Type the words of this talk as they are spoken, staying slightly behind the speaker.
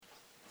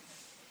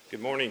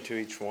Good morning to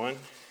each one.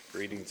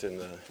 Greetings in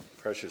the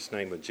precious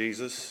name of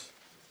Jesus.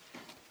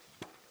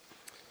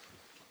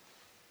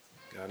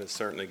 God has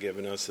certainly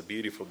given us a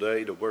beautiful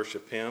day to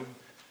worship Him.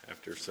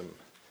 After some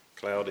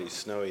cloudy,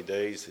 snowy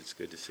days, it's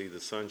good to see the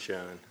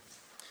sunshine.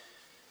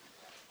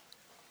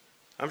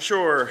 I'm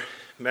sure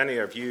many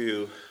of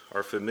you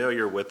are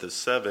familiar with the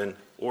 7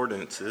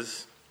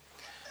 ordinances.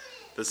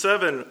 The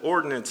 7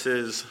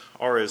 ordinances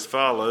are as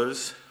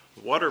follows: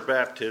 water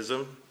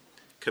baptism,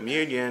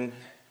 communion,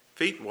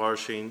 feet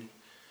washing,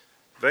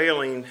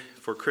 veiling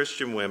for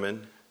Christian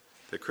women,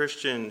 the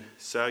Christian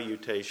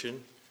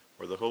salutation,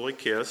 or the holy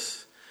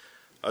kiss,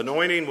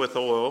 anointing with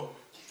oil,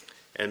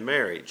 and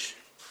marriage.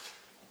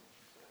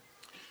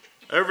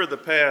 Over the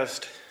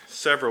past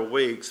several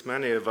weeks,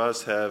 many of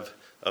us have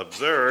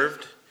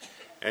observed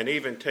and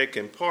even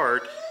taken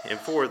part in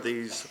 4 of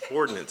these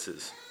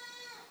ordinances.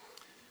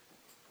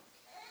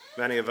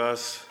 Many of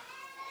us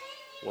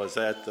was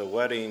at the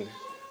wedding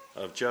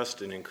of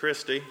Justin and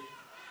Christy,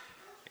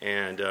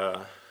 and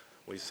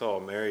we saw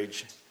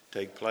marriage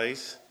take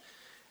place,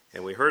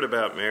 and we heard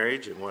about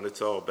marriage and what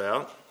it's all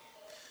about.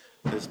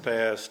 This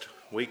past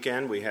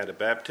weekend, we had a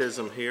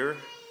baptism here.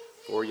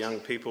 4 young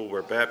people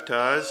were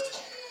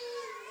baptized.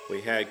 We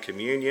had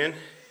communion,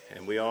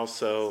 and we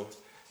also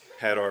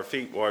had our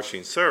feet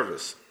washing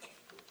service.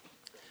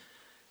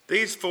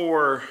 These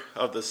 4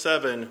 of the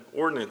 7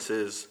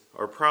 ordinances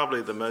are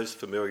probably the most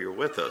familiar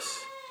with us.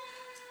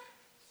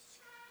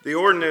 The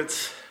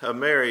ordinance of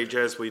marriage,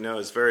 as we know,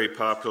 is very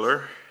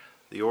popular.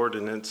 The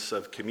ordinance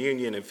of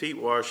communion and feet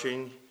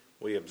washing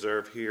we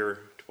observe here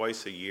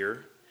twice a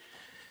year.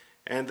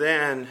 And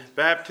then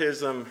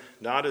baptism,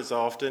 not as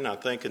often. I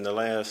think in the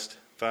last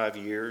 5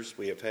 years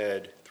we have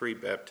had 3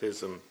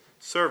 baptism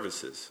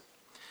services.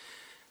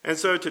 And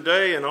so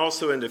today and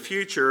also in the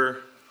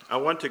future, I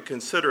want to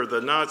consider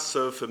the not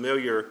so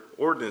familiar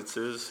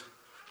ordinances: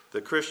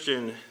 the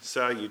Christian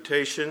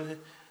salutation,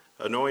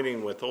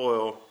 anointing with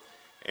oil,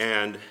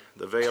 and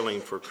the veiling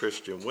for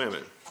Christian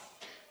women.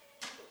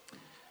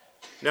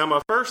 Now,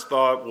 my first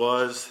thought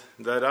was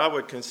that I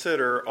would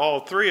consider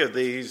all 3 of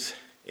these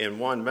in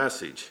one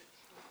message.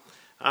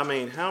 I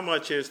mean, how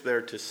much is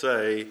there to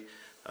say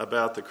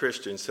about the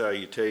Christian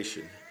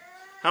salutation?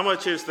 How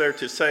much is there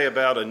to say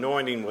about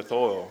anointing with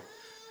oil?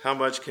 How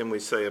much can we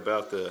say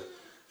about the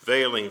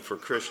veiling for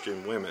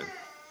Christian women?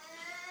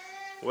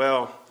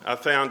 Well, I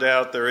found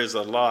out there is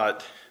a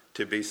lot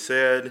to be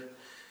said.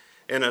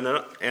 And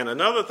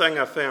another thing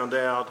I found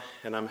out,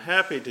 and I'm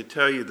happy to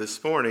tell you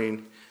this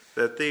morning,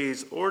 that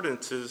these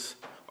ordinances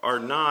are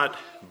not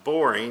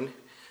boring,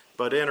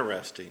 but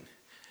interesting.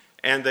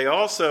 And they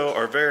also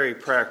are very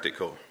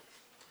practical.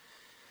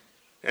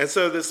 And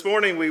so this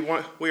morning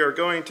we are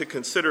going to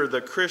consider the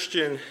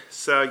Christian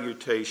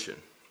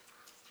salutation.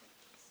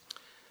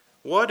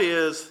 What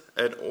is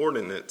an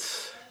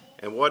ordinance,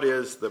 and what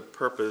is the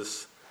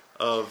purpose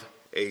of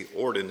an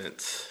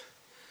ordinance?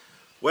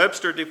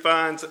 Webster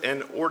defines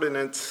an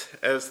ordinance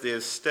as the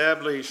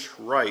established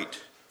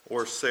rite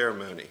or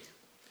ceremony.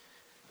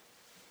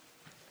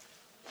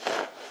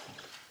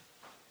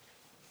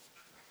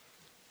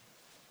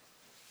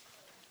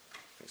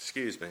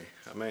 Excuse me,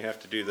 I may have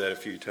to do that a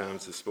few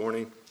times this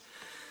morning.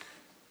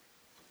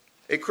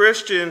 A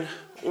Christian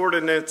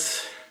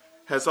ordinance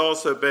has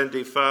also been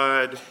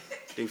defined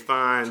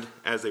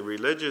as a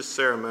religious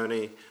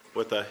ceremony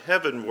with a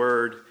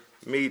heavenward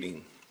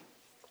meaning.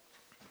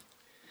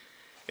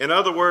 In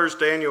other words,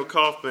 Daniel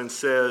Kaufman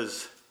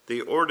says,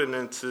 the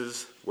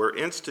ordinances were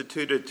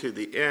instituted to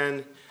the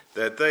end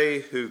that they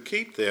who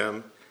keep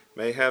them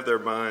may have their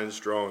minds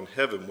drawn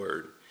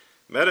heavenward,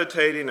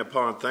 meditating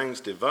upon things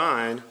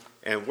divine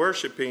and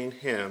worshiping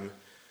Him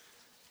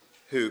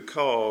who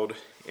called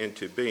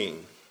into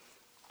being.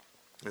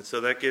 And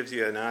so that gives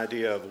you an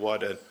idea of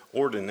what an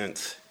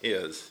ordinance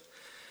is.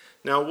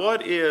 Now,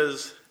 what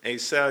is a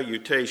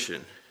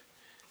salutation?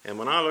 And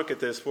when I look at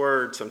this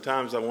word,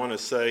 sometimes I want to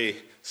say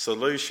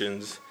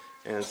solutions.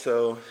 And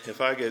so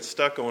if I get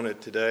stuck on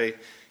it today,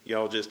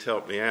 y'all just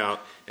help me out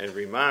and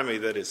remind me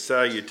that it's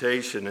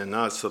salutation and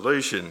not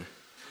solution.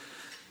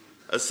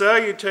 A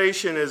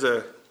salutation is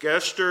a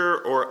gesture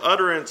or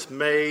utterance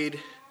made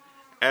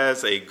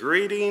as a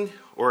greeting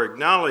or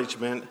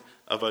acknowledgement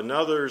of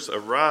another's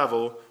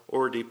arrival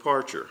or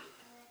departure.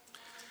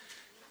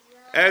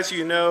 As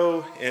you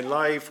know, in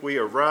life we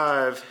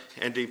arrive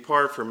and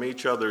depart from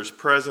each other's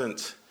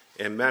presence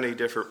in many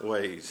different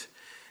ways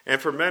and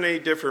for many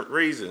different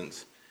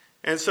reasons.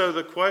 And so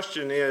the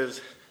question is,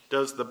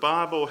 does the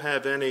Bible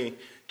have any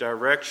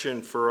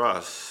direction for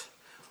us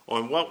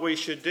on what we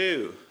should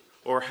do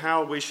or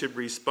how we should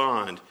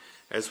respond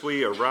as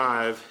we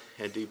arrive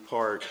and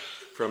depart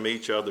from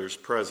each other's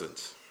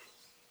presence?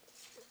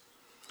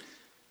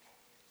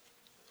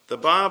 The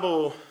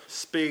Bible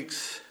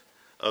speaks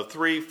of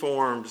 3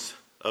 forms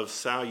of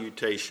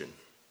salutation.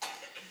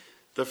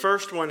 The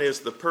first one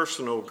is the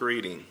personal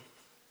greeting.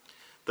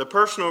 The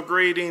personal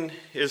greeting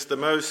is the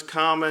most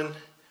common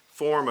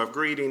form of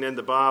greeting in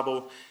the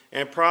Bible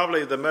and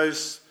probably the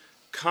most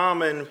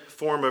common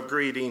form of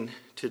greeting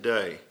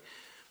today.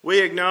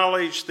 We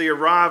acknowledge the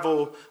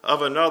arrival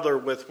of another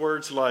with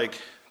words like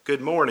good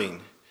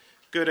morning,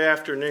 good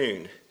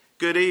afternoon,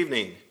 good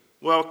evening,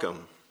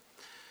 welcome.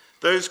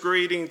 Those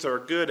greetings are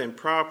good and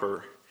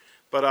proper,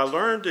 but I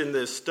learned in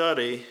this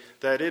study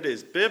that it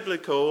is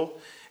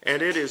biblical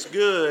and it is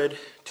good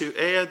to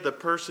add the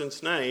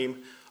person's name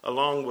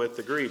along with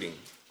the greeting.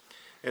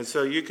 And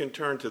so you can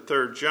turn to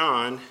 3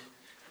 John,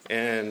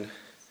 and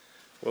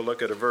we'll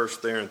look at a verse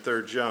there in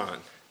 3 John.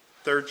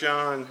 3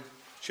 John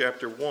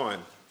chapter 1.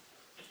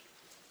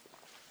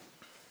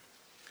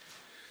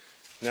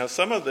 Now,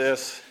 some of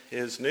this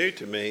is new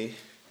to me.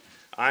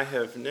 I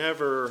have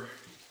never,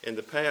 in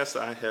the past,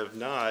 I have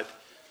not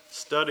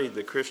studied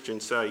the Christian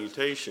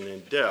salutation in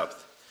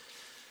depth.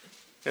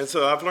 And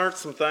so I've learned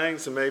some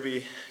things, and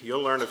maybe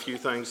you'll learn a few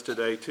things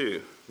today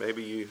too.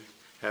 Maybe you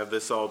have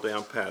this all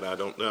down pat, I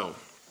don't know.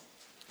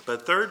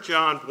 But 3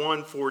 John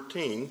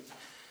 1:14,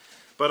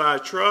 but I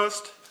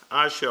trust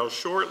I shall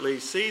shortly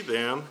see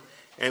them,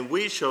 and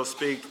we shall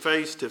speak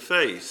face to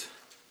face.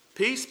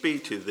 Peace be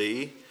to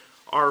thee.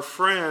 Our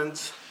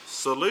friends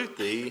salute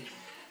thee.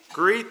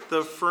 Greet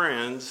the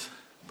friends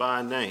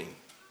by name.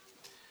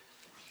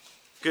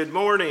 Good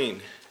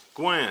morning,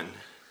 Gwen.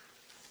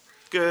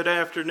 Good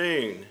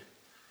afternoon,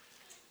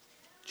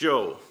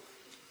 Joel.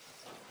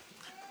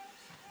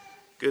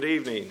 Good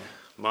evening,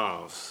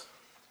 Miles.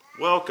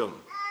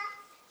 Welcome,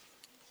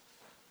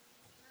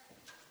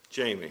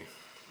 Jamie.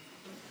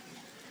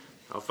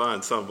 I'll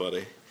find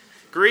somebody.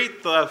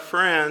 Greet the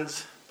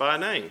friends by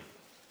name.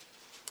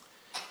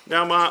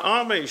 Now, my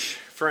Amish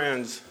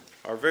friends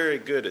are very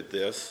good at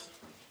this,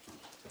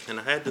 and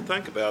I had to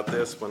think about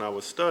this when I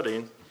was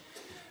studying.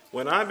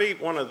 When I meet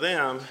one of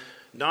them,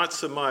 not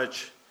so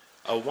much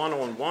a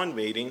one-on-one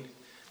meeting,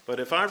 but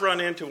if I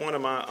run into one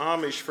of my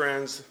Amish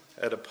friends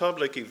at a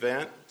public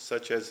event,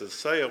 such as a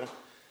sale,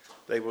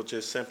 they will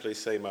just simply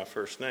say my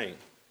first name,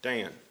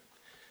 Dan.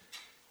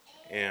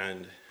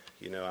 And,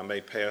 I may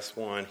pass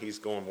one, he's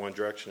going one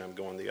direction, I'm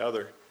going the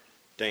other,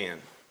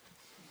 Dan.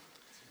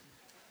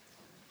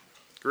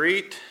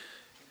 Greet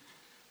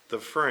the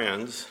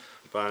friends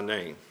by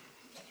name.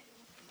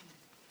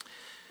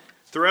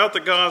 Throughout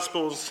the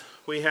Gospels,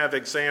 we have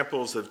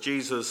examples of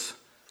Jesus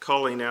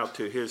calling out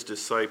to his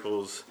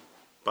disciples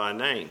by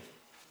name.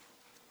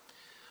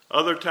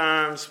 Other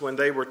times, when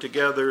they were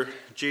together,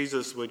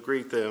 Jesus would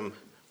greet them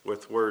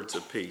with words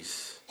of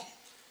peace.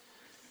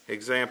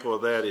 Example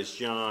of that is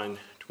John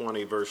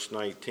 20, verse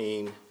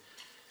 19.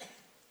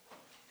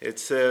 It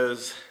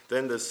says,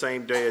 then the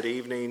same day at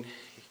evening,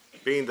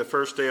 being the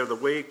first day of the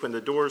week, when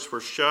the doors were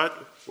shut,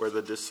 where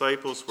the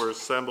disciples were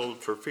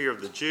assembled for fear of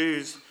the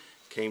Jews,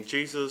 came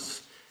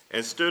Jesus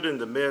and stood in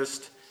the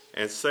midst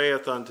and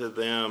saith unto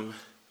them,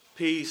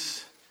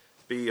 peace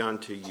be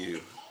unto you.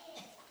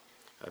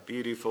 A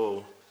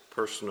beautiful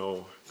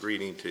personal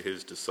greeting to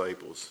his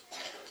disciples.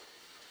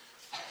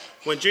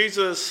 When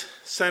Jesus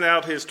sent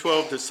out his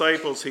 12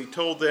 disciples, he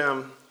told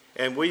them,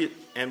 and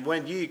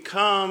when ye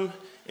come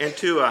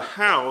into a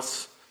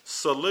house,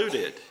 salute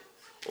it,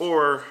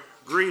 or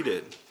greet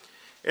it.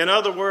 In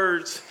other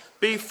words,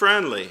 be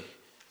friendly.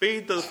 Be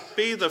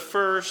the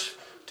first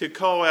to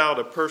call out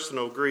a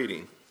personal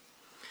greeting.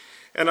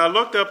 And I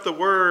looked up the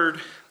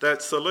word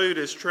that salute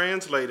is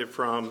translated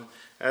from,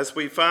 as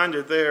we find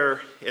it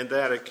there in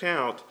that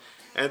account.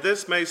 And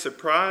this may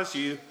surprise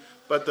you,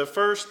 but the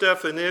first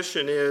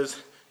definition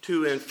is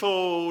to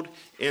enfold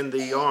in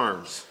the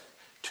arms,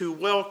 to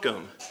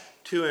welcome,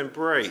 to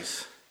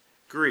embrace,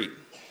 greet.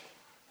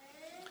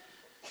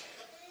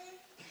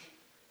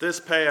 This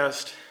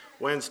past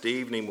Wednesday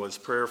evening was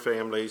Prayer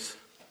Families,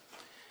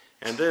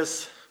 and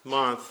this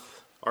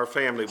month our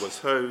family was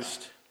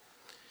host.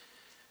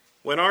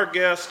 When our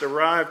guest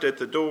arrived at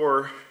the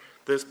door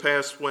this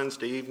past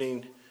Wednesday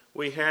evening,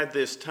 we had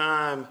this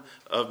time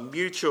of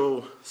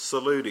mutual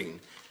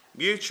saluting,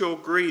 mutual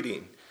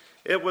greeting.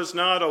 It was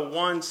not a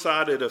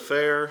one-sided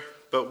affair,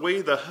 but we,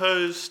 the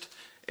host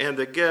and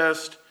the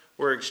guest,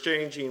 were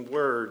exchanging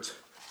words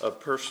of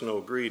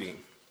personal greeting.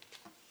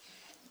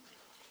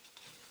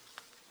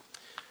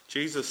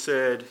 Jesus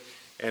said,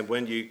 and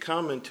when you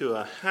come into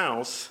a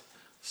house,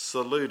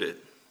 salute it.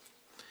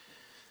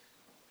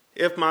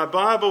 If my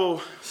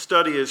Bible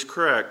study is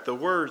correct, the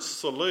word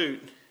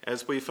salute,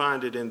 as we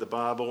find it in the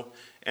Bible,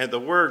 and the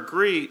word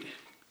greet,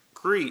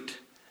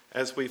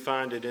 as we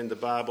find it in the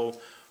Bible,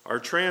 are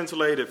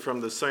translated from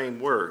the same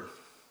word.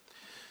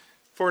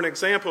 For an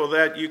example of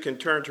that, you can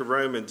turn to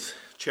Romans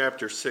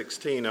chapter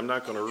 16. I'm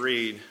not going to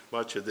read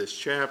much of this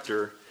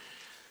chapter,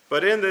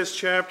 but in this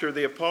chapter,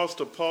 the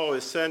Apostle Paul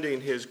is sending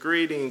his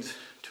greetings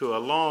to a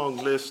long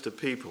list of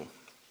people.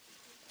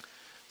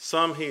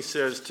 Some he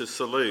says to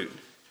salute.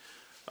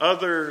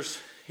 Others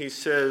he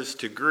says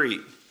to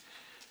greet.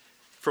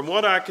 From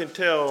what I can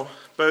tell,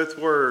 both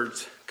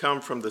words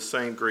come from the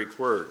same Greek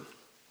word.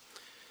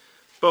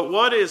 But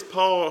what is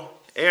Paul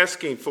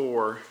asking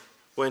for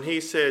when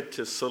he said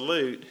to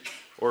salute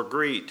or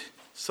greet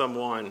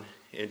someone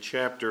in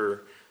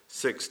chapter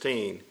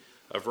 16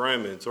 of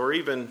Romans, or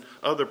even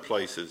other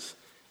places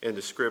in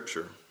the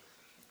scripture?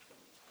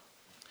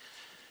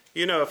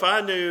 You know, if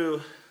I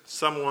knew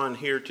someone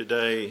here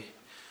today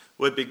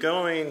would be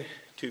going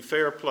to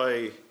Fair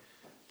Play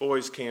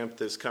Boys Camp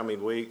this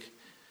coming week,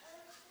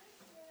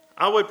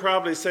 I would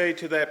probably say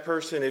to that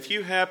person, if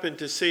you happen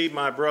to see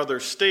my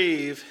brother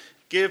Steve,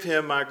 give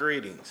him my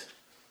greetings.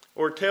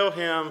 Or tell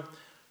him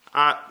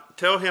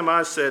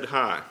I said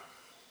hi.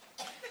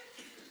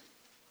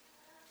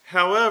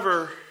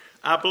 However,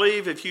 I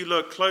believe if you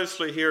look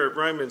closely here at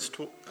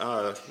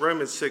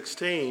Romans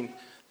 16,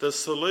 the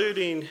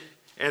saluting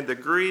and the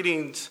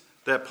greetings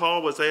that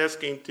Paul was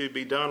asking to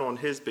be done on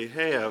his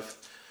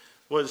behalf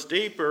was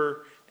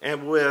deeper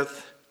and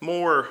with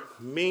more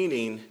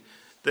meaning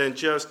than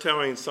just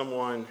telling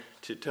someone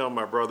to tell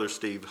my brother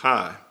Steve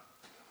hi.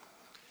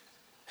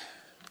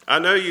 I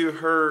know you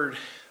heard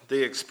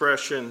the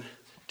expression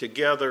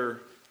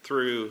together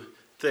through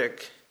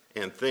thick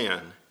and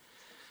thin.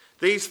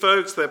 These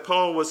folks that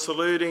Paul was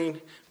saluting,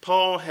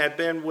 Paul had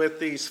been with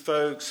these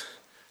folks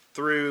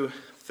through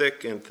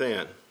thick and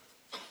thin.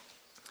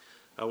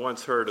 I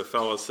once heard a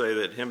fellow say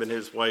that him and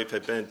his wife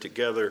had been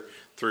together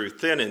through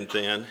thin and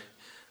thin,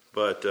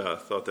 but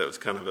thought that was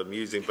kind of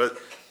amusing. But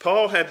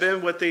Paul had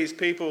been with these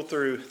people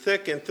through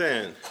thick and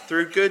thin,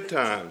 through good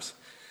times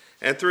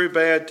and through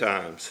bad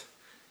times.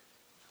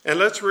 And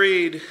let's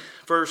read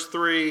verse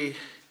 3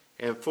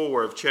 and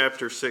 4 of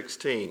chapter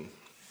 16.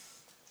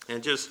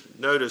 And just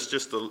notice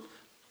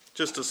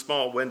just a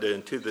small window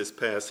into this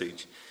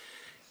passage.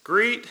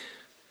 Greet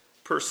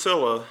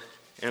Priscilla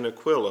and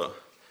Aquila,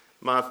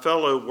 my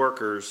fellow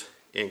workers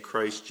in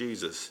Christ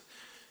Jesus,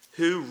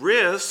 who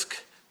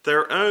risk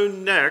their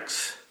own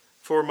necks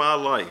for my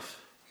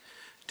life,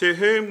 to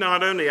whom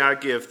not only I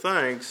give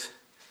thanks,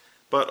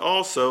 but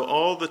also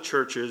all the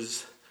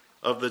churches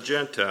of the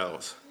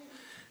Gentiles.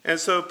 And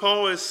so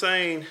Paul is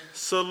saying,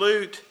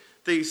 salute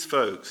these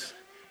folks,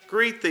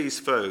 greet these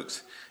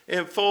folks,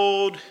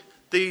 enfold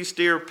these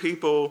dear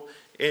people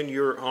in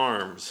your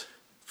arms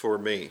for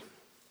me.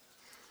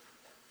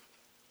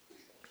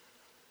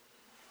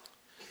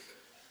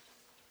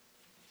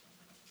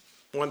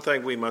 One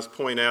thing we must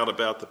point out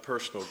about the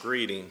personal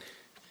greeting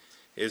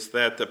is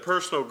that the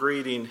personal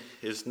greeting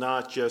is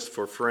not just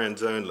for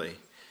friends only,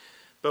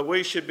 but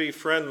we should be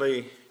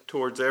friendly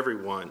towards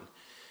everyone,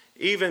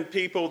 even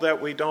people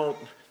that we don't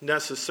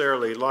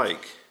necessarily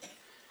like.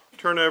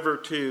 Turn over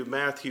to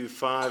Matthew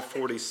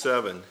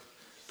 5:47,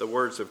 the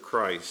words of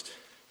Christ.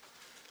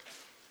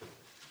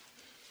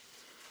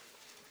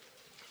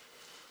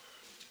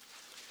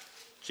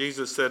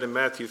 Jesus said in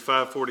Matthew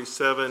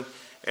 5:47,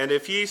 "And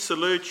if ye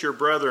salute your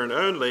brethren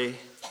only,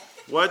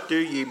 what do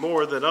ye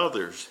more than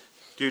others?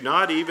 Do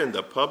not even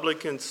the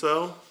publicans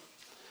so?"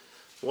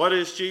 What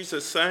is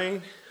Jesus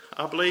saying?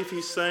 I believe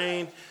he's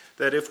saying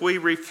that if we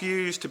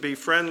refuse to be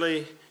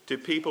friendly to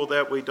people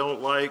that we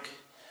don't like,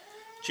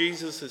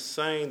 Jesus is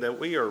saying that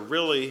we are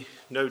really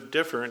no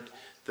different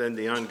than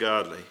the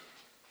ungodly.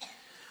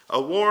 A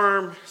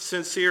warm,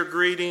 sincere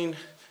greeting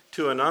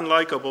to an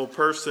unlikable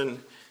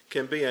person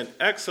can be an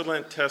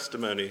excellent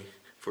testimony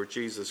for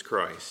Jesus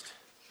Christ.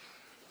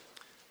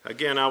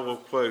 Again, I will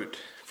quote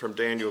from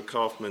Daniel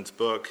Kaufman's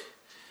book.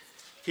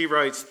 He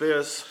writes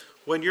this: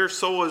 "When your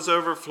soul is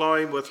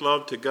overflowing with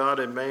love to God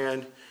and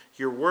man,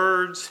 your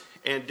words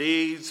and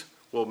deeds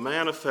will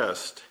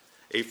manifest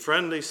a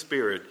friendly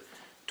spirit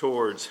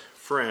towards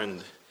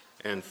friend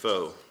and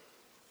foe."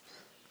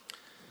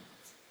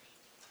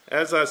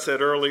 As I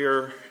said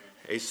earlier,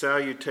 a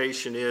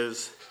salutation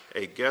is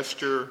a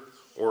gesture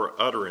or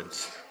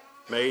utterance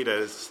made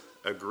as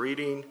a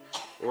greeting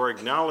or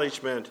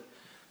acknowledgement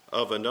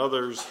of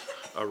another's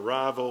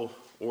arrival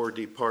or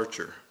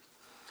departure.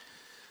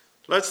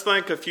 Let's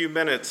think a few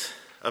minutes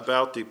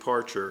about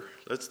departure.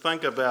 Let's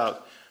think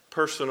about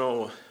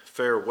personal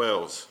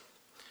farewells.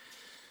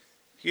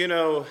 You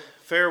know,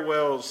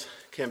 farewells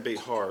can be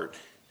hard,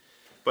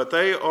 but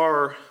they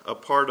are a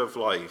part of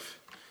life.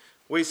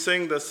 We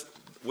sing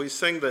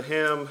the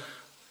hymn,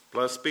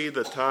 "Blessed be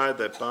the tie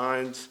that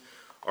binds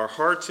our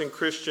hearts in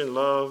Christian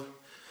love.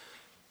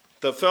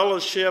 The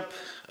fellowship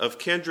of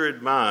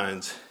kindred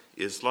minds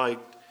is like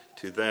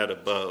to that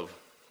above."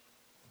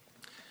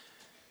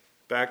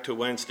 Back to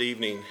Wednesday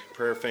evening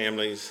prayer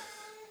families.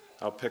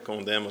 I'll pick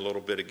on them a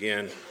little bit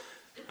again.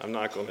 I'm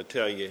not going to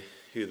tell you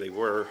who they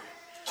were,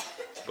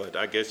 but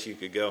I guess you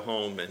could go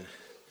home and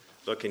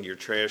look in your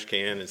trash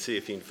can and see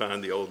if you can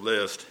find the old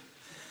list.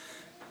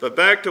 But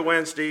back to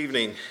Wednesday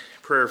evening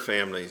prayer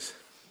families.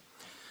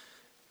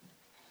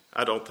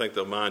 I don't think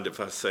they'll mind if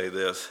I say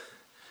this.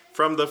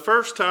 From the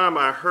first time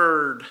I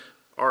heard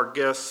our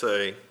guests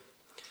say,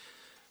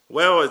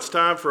 "Well, it's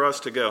time for us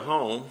to go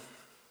home,"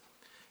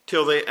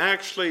 till they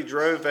actually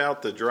drove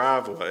out the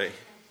driveway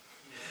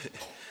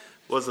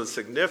was a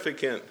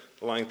significant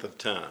length of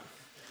time.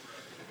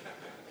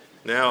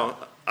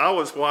 Now, I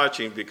was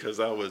watching because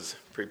I was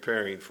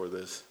preparing for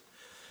this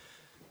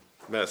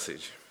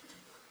message.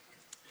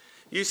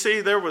 You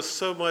see, there was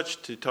so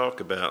much to talk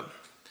about.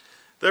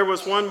 There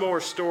was one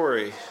more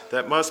story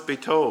that must be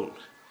told.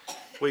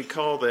 We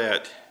call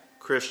that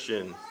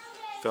Christian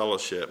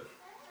fellowship.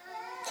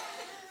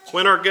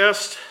 When our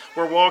guest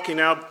were walking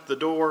out the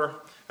door,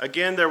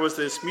 again there was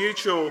this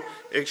mutual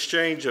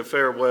exchange of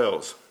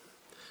farewells.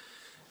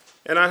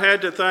 And I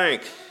had to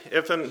think,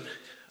 if an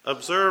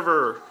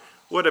observer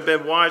would have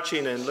been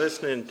watching and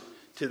listening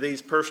to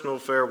these personal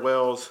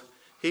farewells,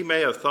 he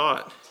may have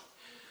thought,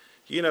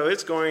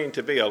 it's going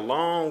to be a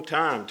long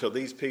time till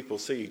these people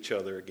see each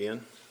other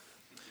again.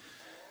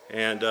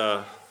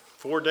 And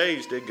 4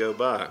 days did go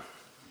by.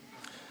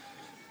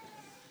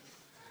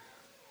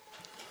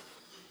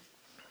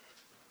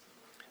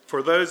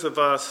 For those of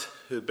us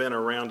who've been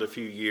around a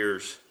few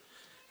years,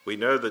 we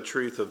know the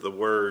truth of the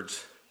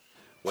words,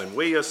 when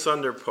we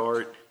asunder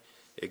part,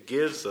 it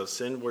gives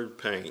us inward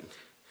pain.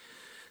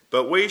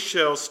 But we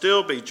shall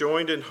still be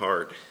joined in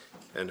heart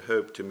and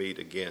hope to meet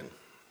again.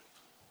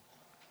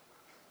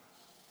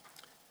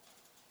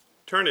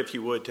 Turn, if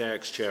you would, to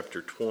Acts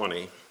chapter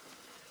 20.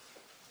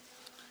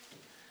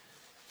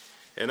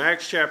 In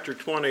Acts chapter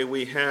 20,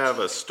 we have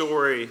a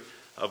story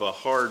of a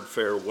hard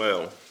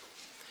farewell.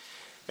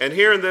 And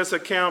here in this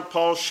account,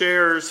 Paul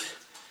shares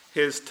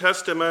his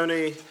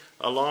testimony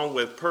along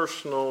with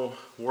personal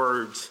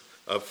words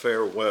of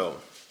farewell.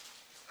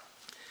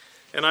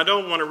 And I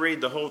don't want to read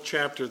the whole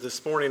chapter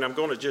this morning. I'm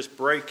going to just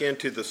break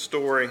into the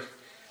story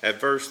at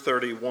verse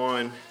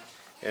 31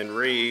 and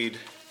read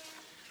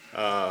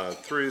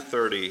through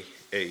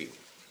 38.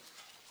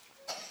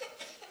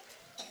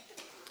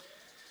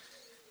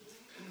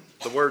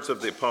 The words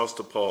of the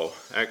Apostle Paul,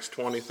 Acts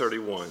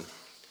 20:31.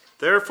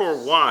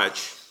 Therefore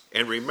watch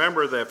and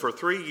remember that for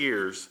 3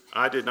 years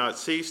I did not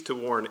cease to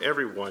warn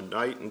everyone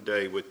night and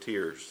day with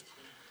tears.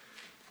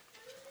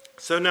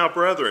 So now,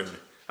 brethren,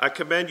 I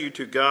commend you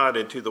to God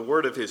and to the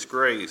word of his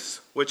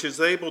grace, which is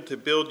able to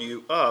build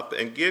you up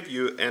and give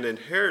you an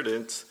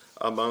inheritance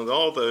among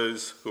all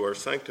those who are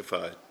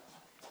sanctified.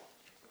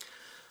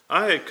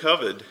 I have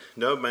coveted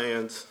no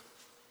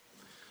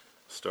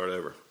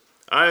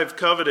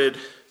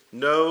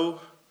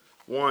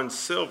one's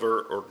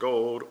silver or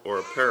gold or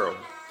apparel.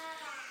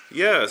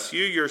 Yes,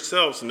 you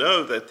yourselves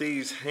know that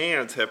these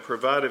hands have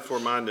provided for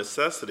my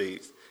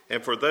necessities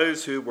and for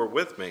those who were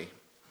with me.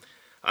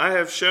 I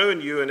have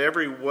shown you in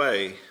every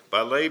way,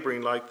 by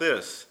laboring like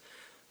this,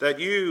 that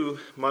you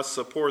must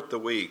support the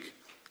weak.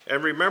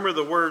 And remember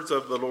the words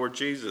of the Lord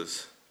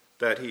Jesus,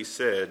 that he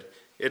said,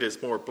 it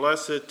is more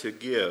blessed to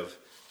give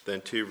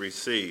than to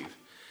receive.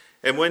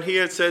 And when he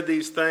had said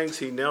these things,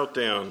 he knelt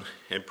down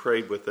and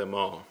prayed with them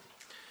all.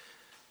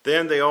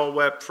 Then they all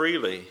wept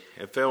freely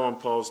and fell on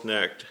Paul's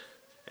neck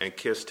and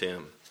kissed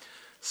him,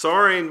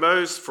 sorrowing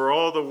most for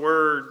all the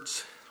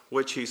words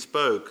which he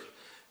spoke,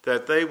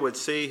 that they would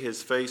see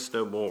his face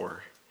no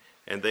more,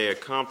 and they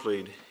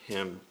accompanied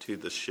him to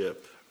the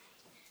ship.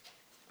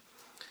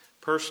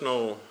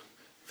 Personal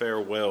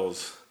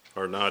farewells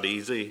are not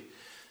easy,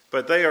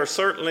 but they are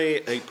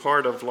certainly a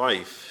part of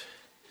life.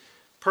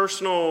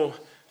 Personal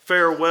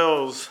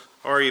farewells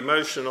are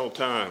emotional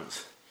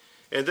times.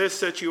 In this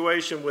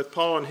situation with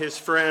Paul and his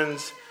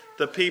friends,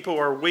 the people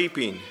are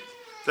weeping.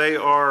 They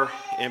are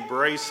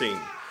embracing.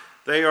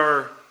 They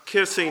are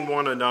kissing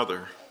one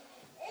another.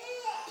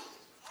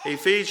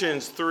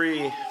 Ephesians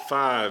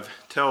 3:5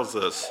 tells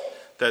us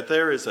that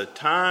there is a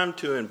time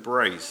to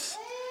embrace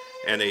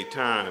and a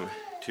time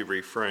to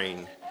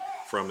refrain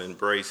from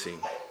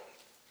embracing.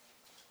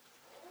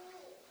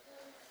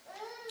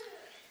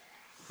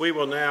 We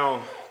will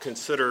now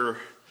consider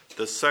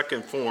the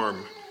second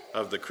form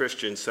of the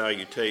Christian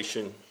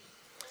salutation.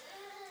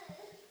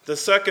 The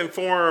second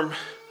form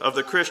of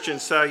the Christian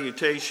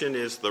salutation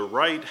is the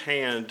right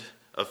hand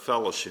of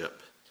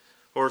fellowship,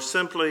 or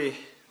simply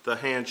the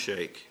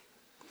handshake.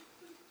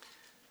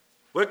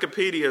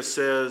 Wikipedia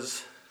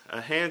says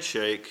a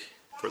handshake,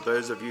 for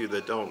those of you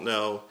that don't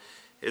know,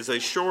 is a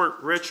short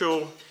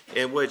ritual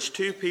in which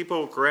two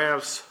people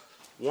grasp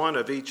one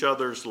of each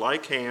other's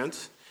like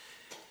hands,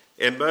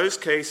 in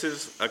most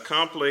cases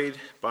accompanied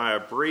by a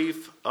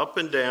brief up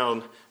and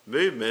down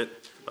movement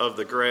of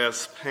the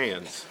grasped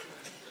hands.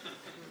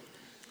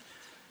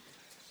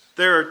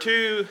 There are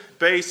two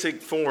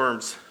basic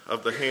forms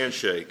of the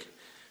handshake.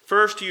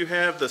 First, you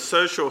have the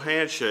social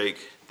handshake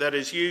that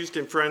is used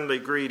in friendly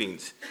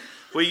greetings.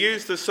 We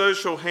use the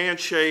social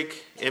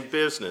handshake in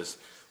business.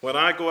 When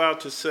I go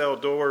out to sell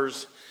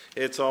doors,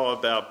 it's all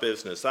about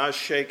business. I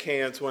shake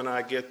hands when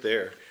I get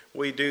there.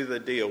 We do the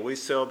deal. We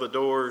sell the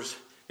doors.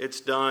 It's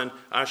done.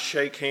 I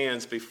shake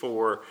hands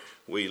before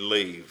we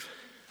leave,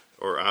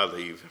 or I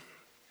leave.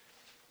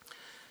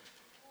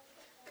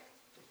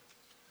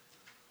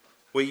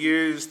 We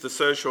use the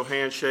social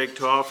handshake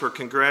to offer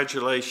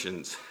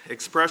congratulations,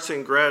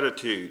 expressing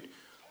gratitude,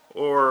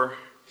 or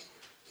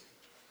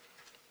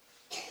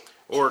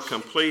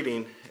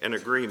completing an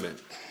agreement.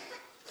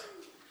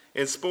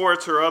 In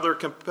sports or other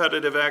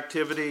competitive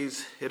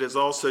activities, it is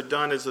also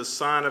done as a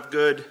sign of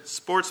good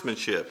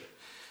sportsmanship.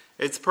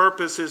 Its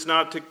purpose is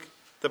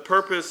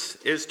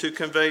to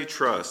convey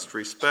trust,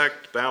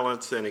 respect,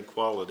 balance, and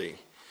equality.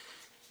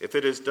 If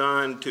it is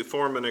done to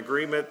form an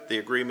agreement, the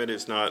agreement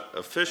is not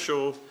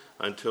official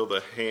until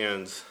the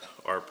hands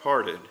are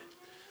parted.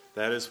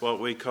 That is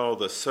what we call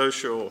the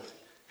social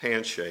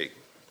handshake.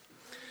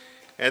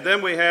 And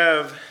then we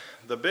have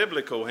the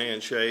biblical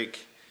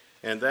handshake,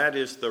 and that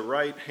is the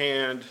right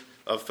hand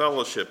of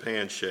fellowship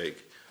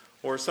handshake,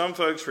 or some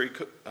folks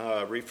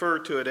refer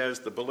to it as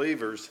the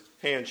believer's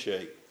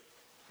handshake.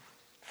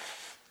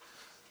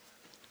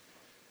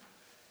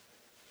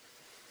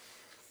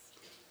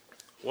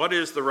 What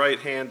is the right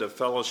hand of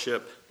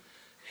fellowship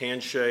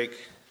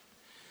handshake?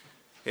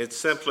 It's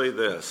simply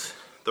this.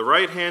 The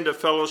right hand of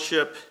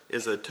fellowship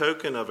is a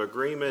token of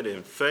agreement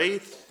in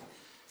faith,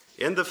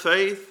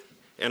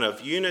 and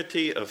of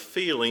unity of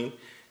feeling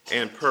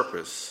and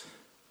purpose.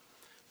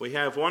 We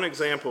have one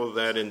example of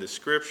that in the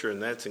scripture,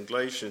 and that's in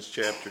Galatians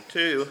chapter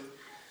 2.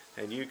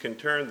 And you can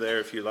turn there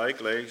if you like,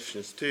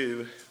 Galatians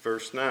 2,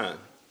 verse 9.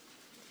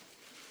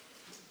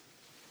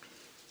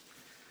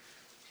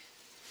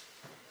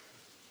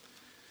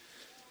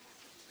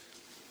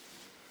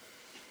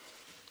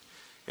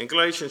 In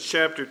Galatians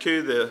chapter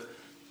 2,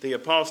 the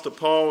Apostle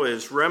Paul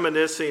is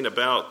reminiscing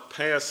about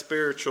past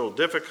spiritual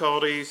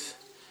difficulties.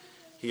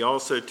 He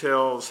also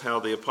tells how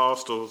the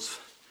apostles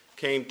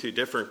came to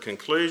different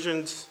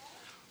conclusions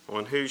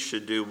on who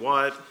should do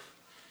what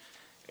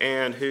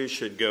and who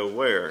should go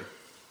where.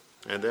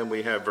 And then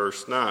we have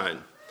verse 9.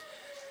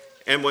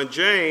 And when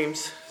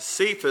James,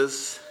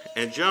 Cephas,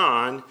 and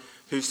John,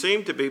 who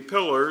seemed to be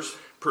pillars,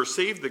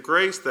 perceived the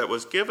grace that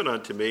was given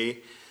unto me,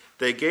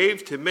 they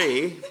gave to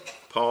me,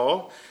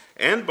 Paul,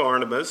 and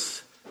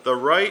Barnabas, the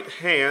right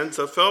hands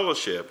of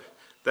fellowship,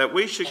 that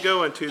we should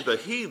go unto the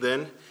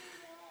heathen,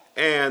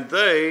 and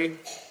they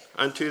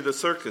unto the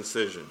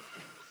circumcision.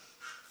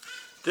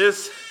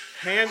 This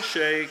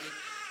handshake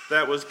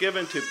that was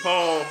given to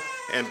Paul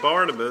and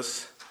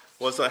Barnabas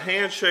was a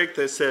handshake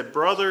that said,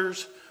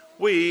 brothers,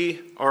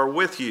 we are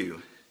with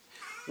you.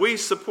 We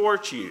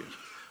support you.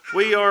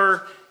 We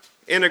are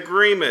in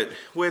agreement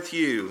with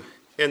you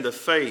in the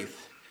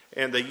faith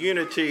and the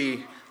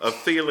unity of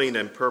feeling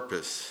and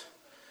purpose.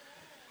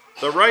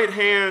 The right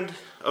hand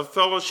of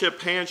fellowship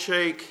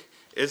handshake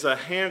is a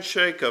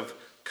handshake of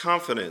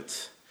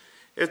confidence.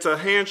 It's a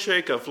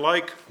handshake of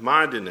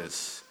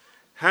like-mindedness,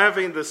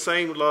 having the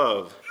same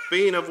love,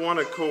 being of one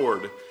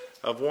accord,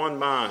 of one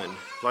mind,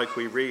 like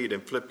we read in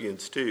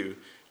Philippians 2,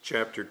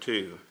 chapter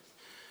 2.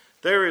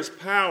 There is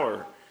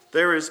power,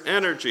 there is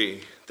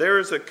energy, there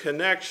is a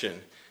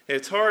connection.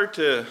 It's hard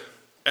to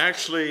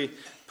actually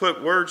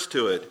put words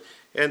to it.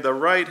 And the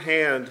right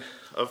hand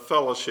of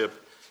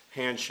fellowship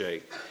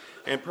handshake.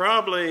 And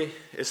probably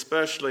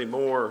especially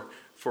more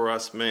for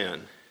us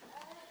men.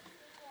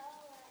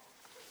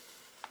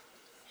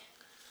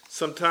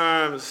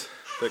 Sometimes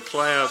the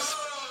clasp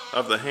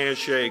of the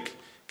handshake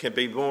can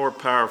be more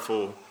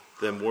powerful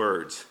than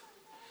words.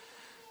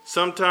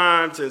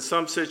 Sometimes in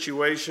some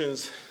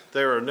situations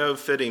there are no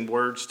fitting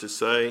words to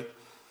say.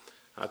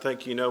 I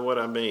think you know what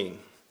I mean.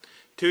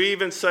 To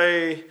even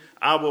say,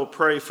 I will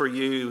pray for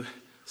you,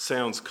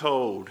 sounds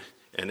cold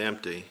and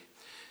empty.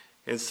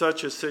 In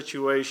such a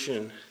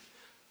situation,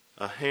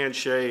 a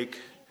handshake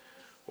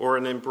or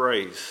an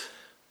embrace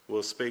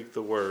will speak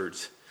the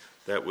words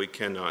that we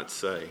cannot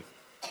say.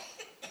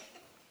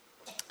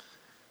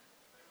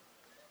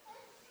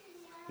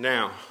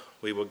 Now,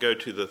 we will go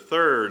to the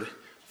third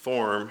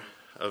form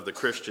of the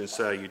Christian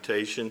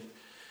salutation,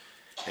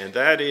 and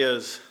that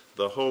is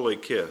the holy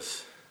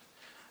kiss.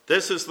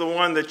 This is the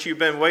one that you've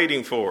been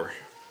waiting for.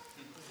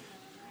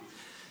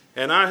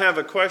 And I have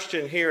a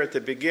question here at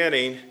the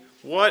beginning.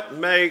 What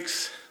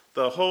makes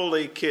the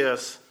holy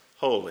kiss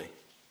holy?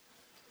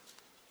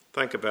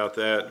 Think about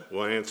that.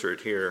 We'll answer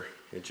it here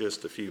in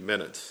just a few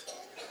minutes.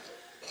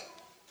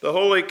 The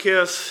holy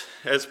kiss,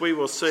 as we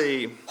will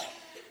see,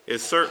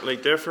 is certainly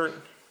different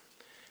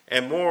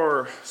and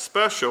more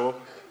special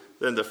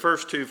than the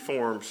first two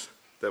forms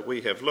that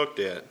we have looked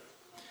at.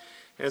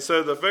 And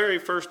so the very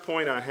first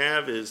point I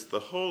have is the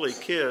holy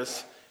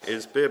kiss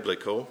is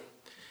biblical.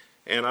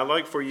 And I'd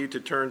like for you to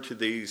turn to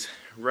these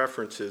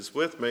references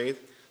with me,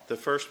 the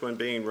first one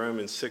being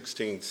Romans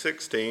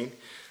 16:16.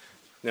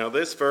 Now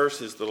this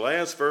verse is the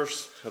last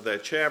verse of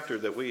that chapter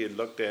that we had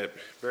looked at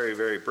very,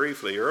 very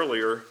briefly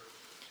earlier.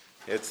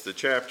 It's the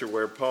chapter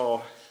where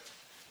Paul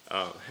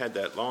had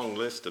that long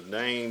list of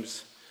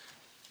names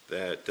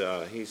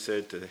that he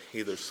said to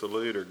either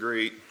salute or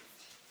greet.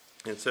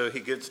 And so he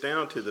gets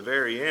down to the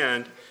very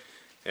end,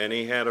 and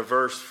he had a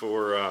verse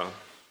for,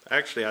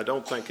 actually I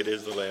don't think it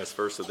is the last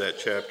verse of that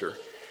chapter,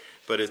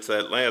 but it's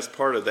that last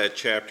part of that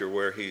chapter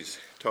where he's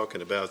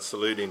talking about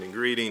saluting and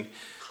greeting.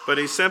 But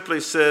he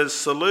simply says,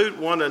 salute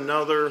one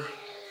another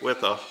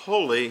with a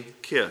holy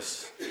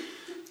kiss.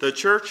 The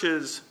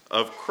churches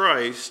of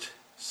Christ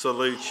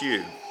salute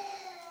you.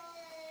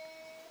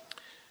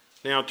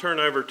 Now turn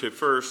over to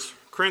 1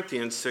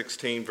 Corinthians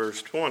 16,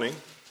 verse 20.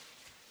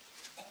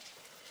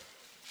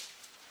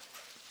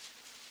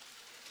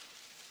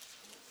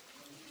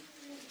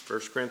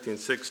 First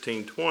Corinthians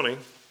 16:20.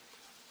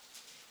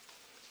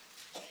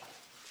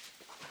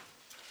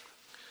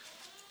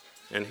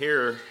 And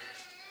here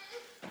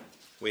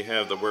we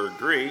have the word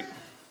greet.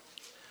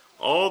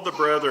 All the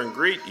brethren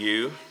greet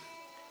you.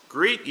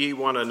 Greet ye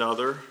one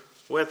another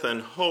with an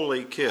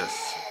holy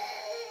kiss.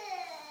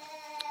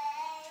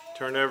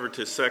 Turn over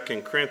to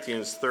 2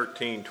 Corinthians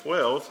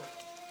 13:12.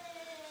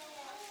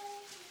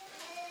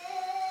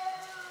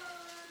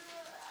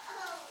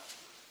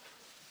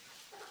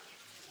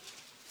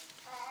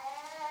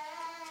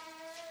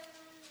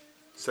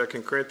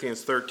 Second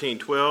Corinthians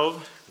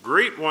 13:12.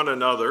 Greet one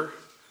another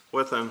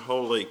with an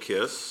holy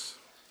kiss.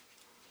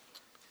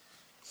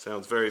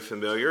 Sounds very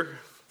familiar.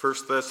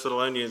 1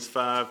 Thessalonians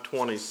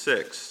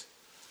 5:26.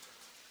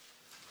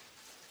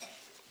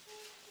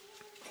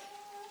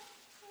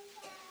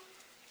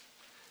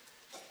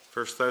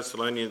 First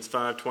Thessalonians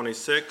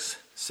 5:26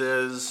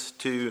 says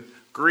to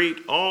greet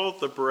all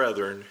the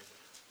brethren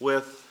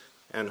with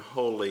an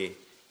holy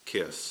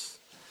kiss.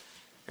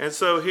 And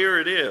so here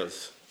it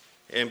is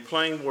in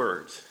plain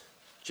words,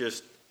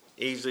 just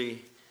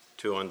easy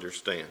to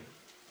understand.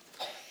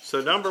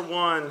 So number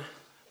one,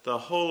 the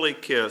holy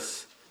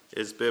kiss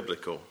is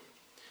biblical.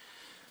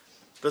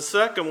 The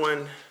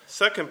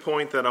second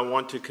point that I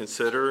want to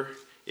consider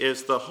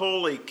is the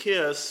holy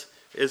kiss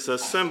is a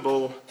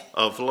symbol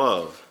of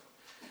love.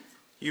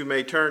 You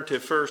may turn to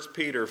 1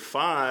 Peter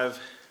 5,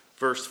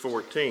 verse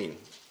 14.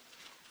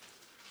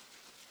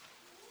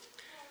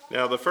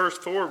 Now, the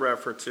first four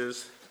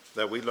references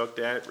that we looked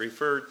at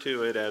referred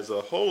to it as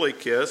a holy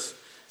kiss.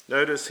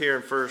 Notice here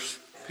in 1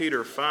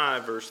 Peter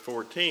 5, verse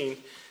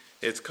 14,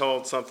 it's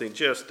called something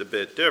just a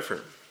bit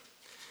different.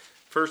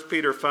 1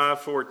 Peter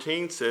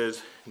 5:14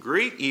 says,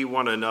 greet ye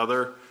one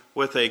another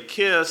with a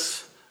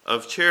kiss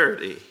of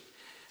charity.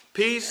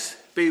 Peace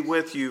be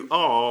with you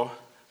all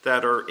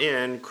that are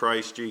in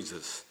Christ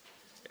Jesus.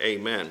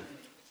 Amen.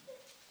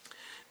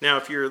 Now,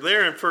 if you're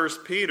there in 1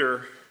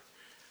 Peter,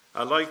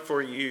 I'd like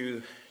for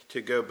you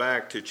to go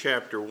back to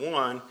chapter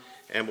 1,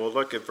 and we'll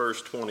look at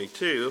verse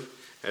 22,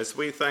 as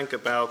we think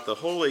about the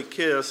holy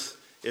kiss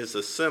is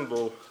a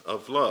symbol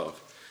of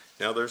love.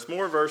 Now, there's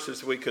more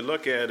verses we could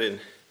look at in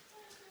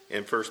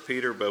 1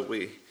 Peter, but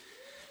we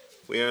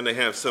only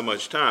have so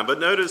much time. But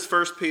notice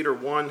 1 Peter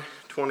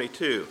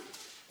 1:22,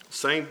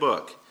 same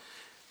book.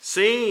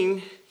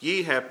 Seeing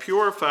ye have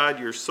purified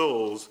your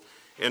souls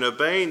in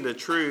obeying the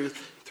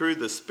truth through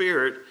the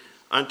Spirit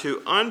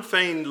unto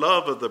unfeigned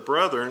love of the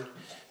brethren,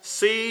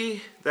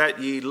 see that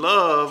ye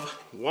love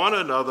one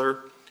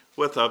another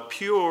with a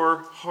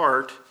pure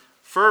heart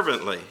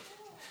fervently.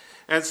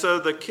 And so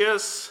the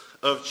kiss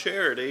of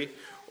charity,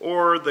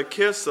 or the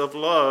kiss of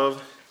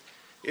love,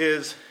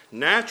 is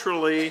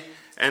naturally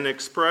an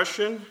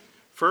expression,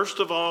 first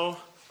of all,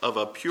 of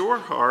a pure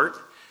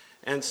heart,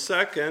 and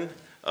second,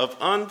 of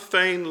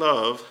unfeigned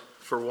love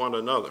for one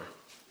another.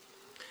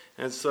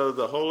 And so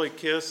the holy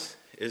kiss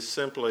is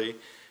simply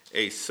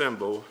a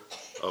symbol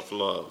of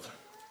love.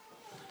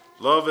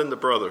 Love in the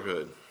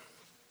brotherhood.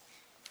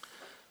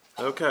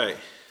 Okay,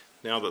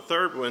 now the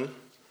third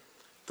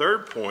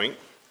point,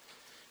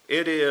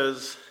 it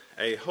is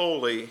a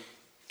holy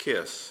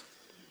kiss.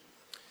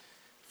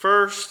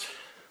 First,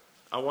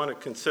 I want to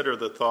consider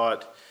the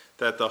thought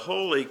that the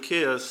holy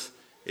kiss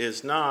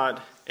is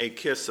not a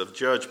kiss of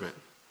judgment.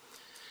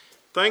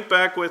 Think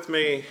back with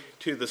me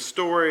to the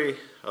story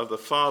of the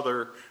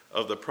father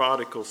of the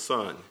prodigal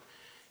son.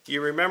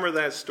 You remember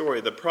that story.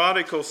 The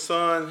prodigal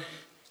son,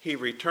 he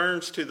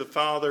returns to the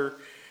father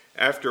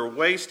after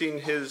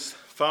wasting his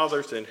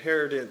father's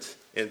inheritance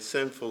in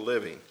sinful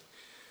living.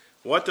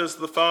 What does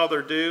the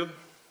father do?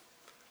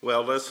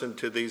 Well, listen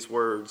to these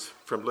words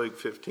from Luke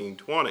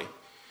 15:20.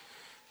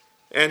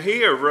 And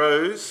he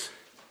arose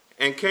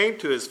and came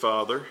to his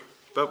father,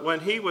 but when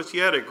he was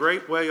yet a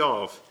great way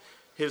off,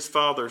 his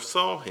father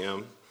saw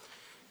him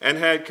and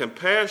had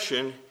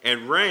compassion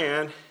and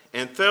ran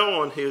and fell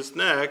on his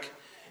neck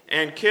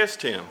and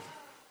kissed him.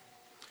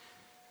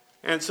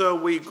 And so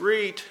we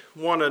greet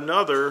one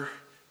another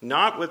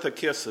not with a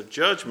kiss of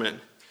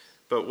judgment,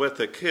 but with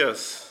a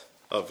kiss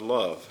of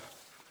love.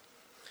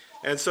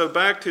 And so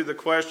back to the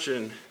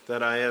question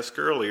that I asked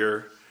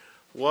earlier,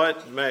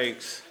 what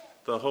makes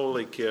the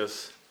holy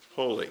kiss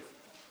holy?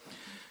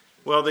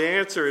 Well, the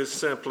answer is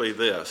simply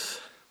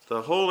this.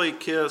 The holy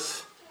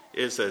kiss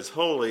is as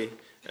holy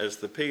as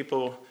the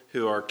people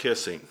who are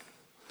kissing.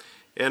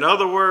 In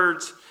other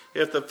words,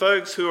 if the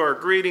folks who are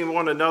greeting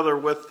one another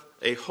with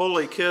a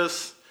holy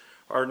kiss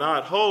are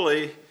not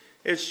holy,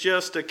 it's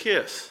just a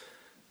kiss.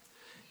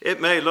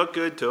 It may look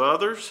good to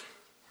others.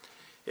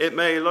 It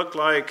may look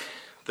like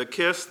the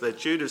kiss that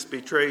Judas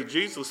betrayed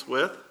Jesus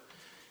with.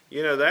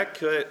 You know,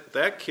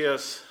 that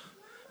kiss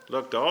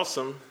looked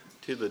awesome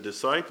to the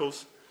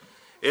disciples.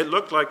 It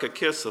looked like a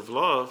kiss of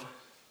love,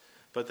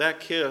 but that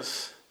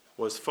kiss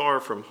was far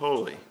from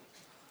holy.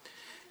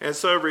 And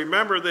so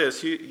remember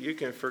this. You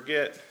can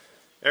forget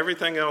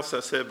everything else I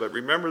said, but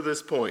remember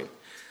this point.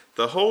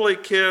 The holy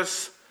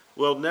kiss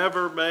will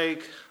never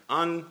make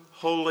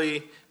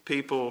unholy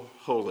people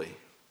holy.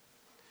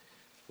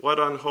 What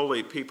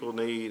unholy people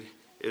need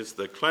is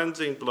the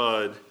cleansing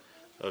blood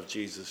of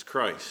Jesus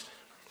Christ.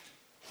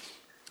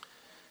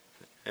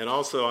 And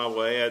also I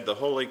will add, the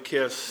holy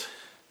kiss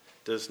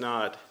does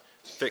not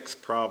fix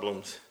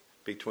problems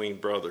between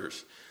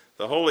brothers.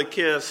 The holy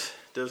kiss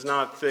does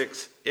not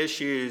fix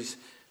issues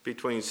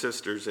between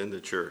sisters in the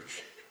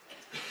church.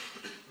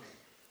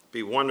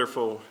 be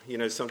wonderful.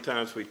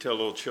 Sometimes we tell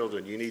little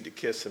children, you need to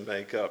kiss and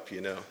make up,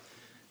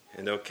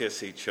 and they'll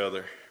kiss each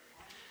other.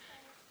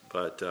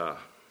 But the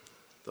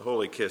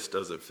holy kiss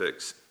doesn't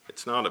fix.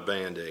 It's not a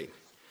Band-Aid.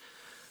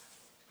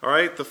 All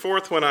right, the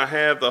fourth one I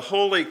have, the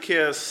holy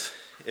kiss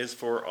is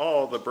for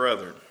all the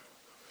brethren.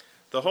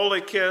 The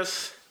holy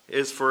kiss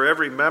is for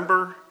every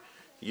member,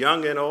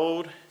 young and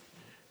old,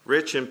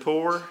 rich and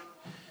poor.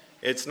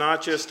 It's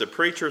not just a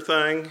preacher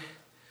thing,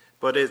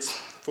 but it's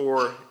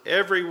for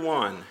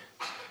everyone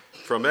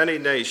from any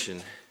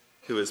nation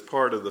who is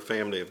part of the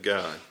family of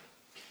God.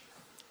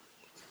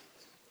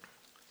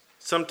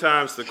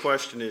 Sometimes the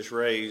question is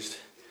raised,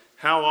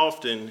 how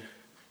often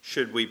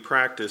should we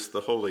practice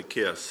the holy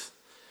kiss?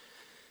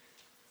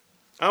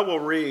 I will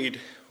read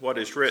what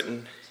is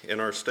written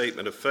in our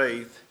statement of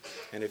faith,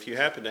 and if you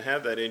happen to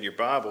have that in your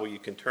Bible, you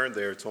can turn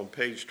there. It's on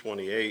page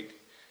 28.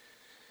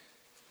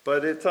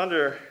 But it's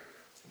under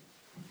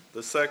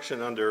the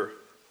section under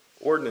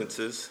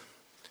ordinances,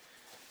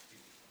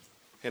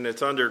 and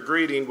it's under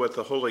greeting with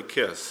the holy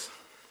kiss.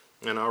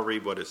 And I'll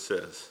read what it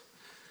says.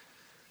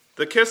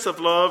 The kiss of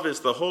love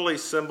is the holy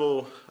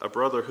symbol of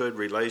brotherhood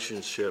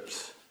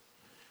relationships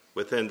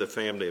within the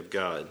family of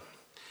God.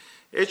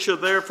 It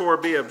should therefore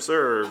be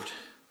observed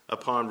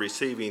upon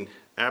receiving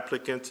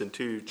applicants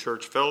into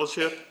church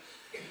fellowship,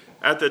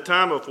 at the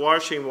time of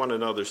washing one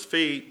another's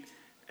feet,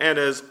 and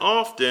as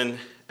often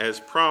as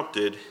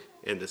prompted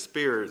in the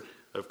spirit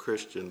of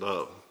Christian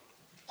love.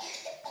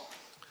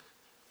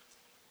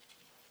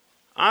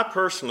 I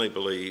personally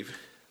believe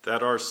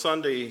that our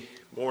Sunday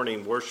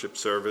morning worship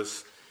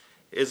service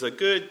is a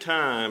good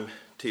time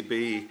to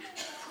be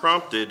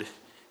prompted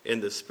in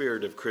the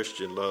spirit of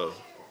Christian love.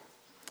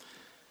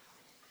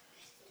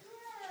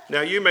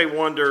 Now you may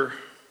wonder,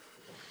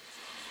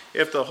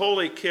 if the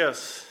holy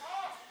kiss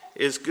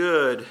is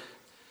good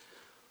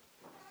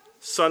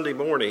Sunday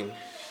morning,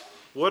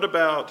 what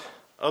about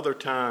other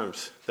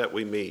times that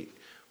we meet?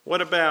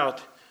 What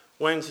about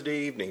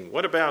Wednesday evening?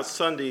 What about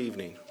Sunday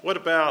evening? What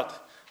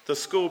about the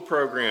school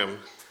program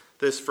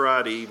this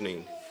Friday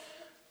evening?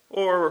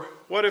 Or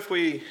what if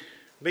we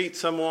meet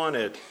someone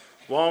at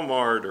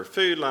Walmart or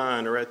Food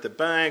Line or at the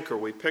bank, or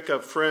we pick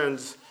up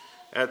friends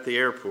at the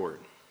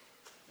airport?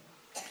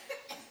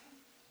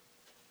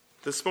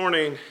 This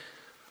morning,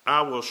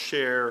 I will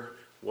share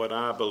what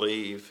I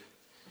believe.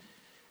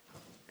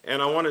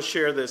 And I want to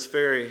share this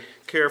very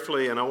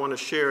carefully, and I want to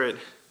share it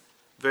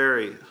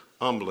very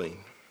humbly.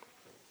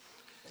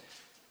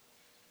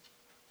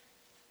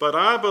 But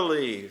I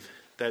believe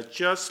that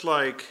just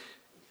like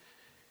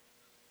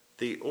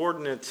the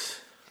ordinance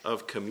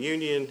of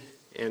communion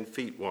and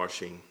feet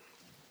washing,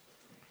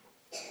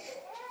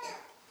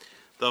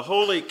 the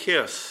holy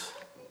kiss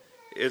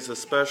is a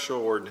special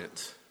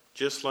ordinance,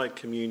 just like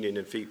communion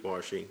and feet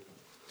washing.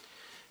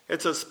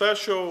 It's a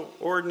special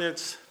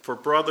ordinance for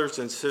brothers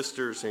and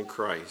sisters in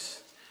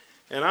Christ.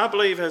 And I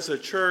believe as a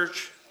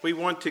church, we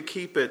want to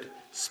keep it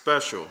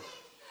special.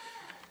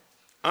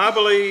 I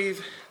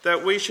believe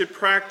that we should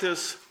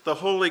practice the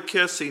holy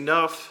kiss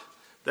enough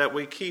that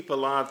we keep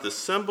alive the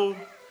symbol,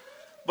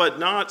 but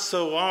not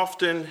so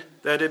often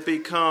that it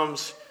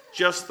becomes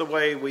just the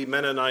way we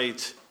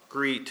Mennonites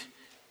greet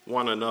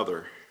one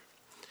another.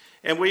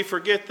 And we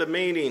forget the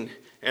meaning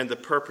and the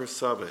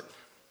purpose of it.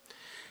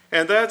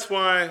 And that's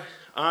why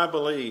I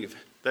believe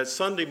that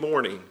Sunday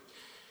morning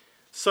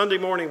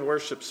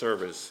worship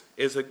service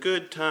is a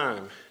good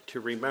time to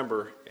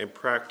remember and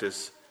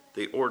practice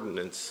the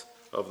ordinance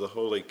of the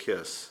holy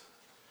kiss.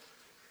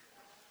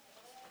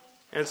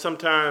 And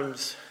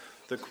sometimes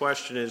the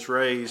question is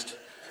raised,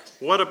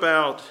 what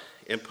about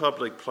in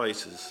public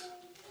places?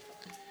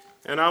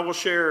 And I will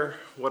share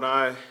what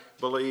I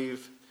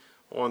believe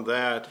on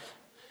that.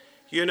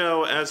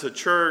 As a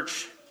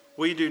church,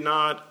 we do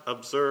not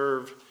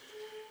observe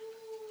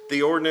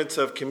the ordinance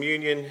of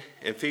communion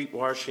and feet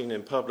washing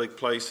in public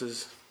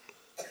places.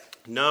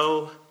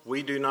 No,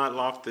 we do not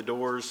lock the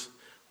doors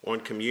on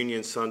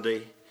Communion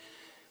Sunday.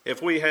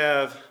 If we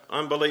have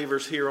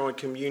unbelievers here on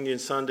Communion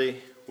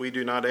Sunday, we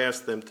do not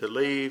ask them to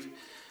leave,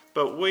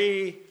 but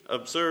we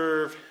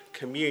observe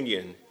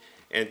communion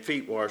and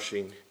feet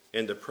washing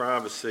in the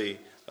privacy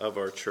of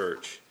our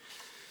church.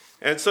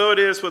 And so it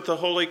is with the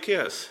holy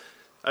kiss.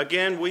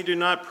 Again, we do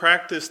not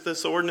practice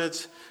this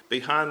ordinance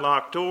behind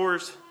locked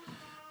doors,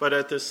 but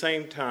at the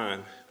same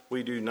time,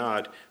 we do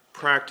not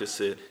practice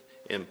it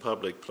in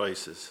public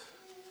places.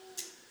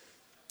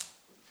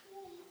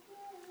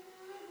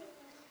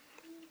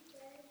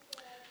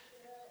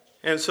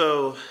 And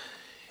so,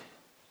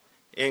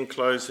 in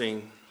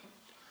closing,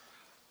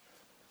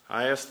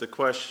 I asked the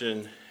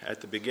question at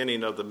the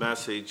beginning of the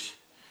message,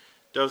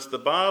 does the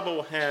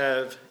Bible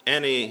have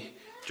any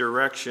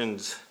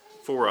directions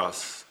for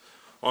us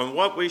on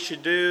what we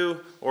should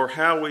do or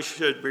how we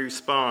should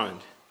respond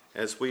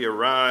as we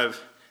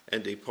arrive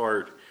and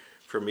depart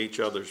from each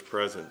other's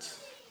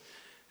presence?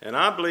 And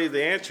I believe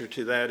the answer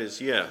to that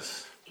is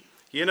yes.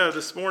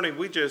 This morning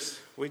we just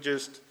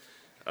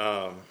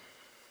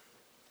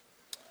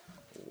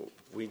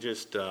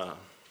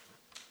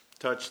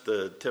touched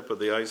the tip of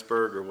the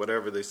iceberg or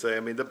whatever they say. I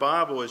mean, the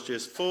Bible is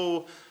just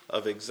full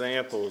of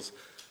examples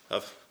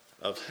of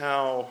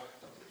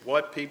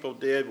what people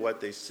did, what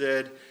they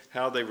said,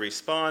 how they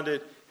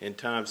responded in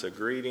times of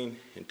greeting,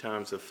 in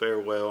times of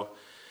farewell.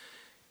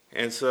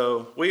 And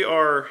so we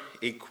are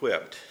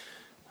equipped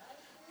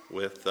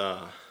with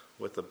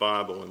the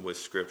Bible and with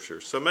Scripture.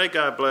 So may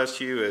God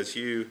bless you as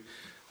you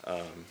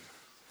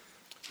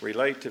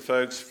relate to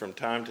folks from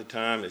time to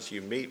time, as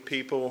you meet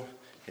people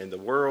in the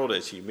world,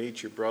 as you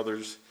meet your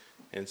brothers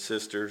and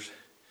sisters.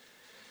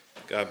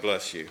 God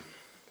bless you.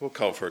 We'll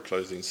call for a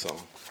closing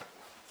song.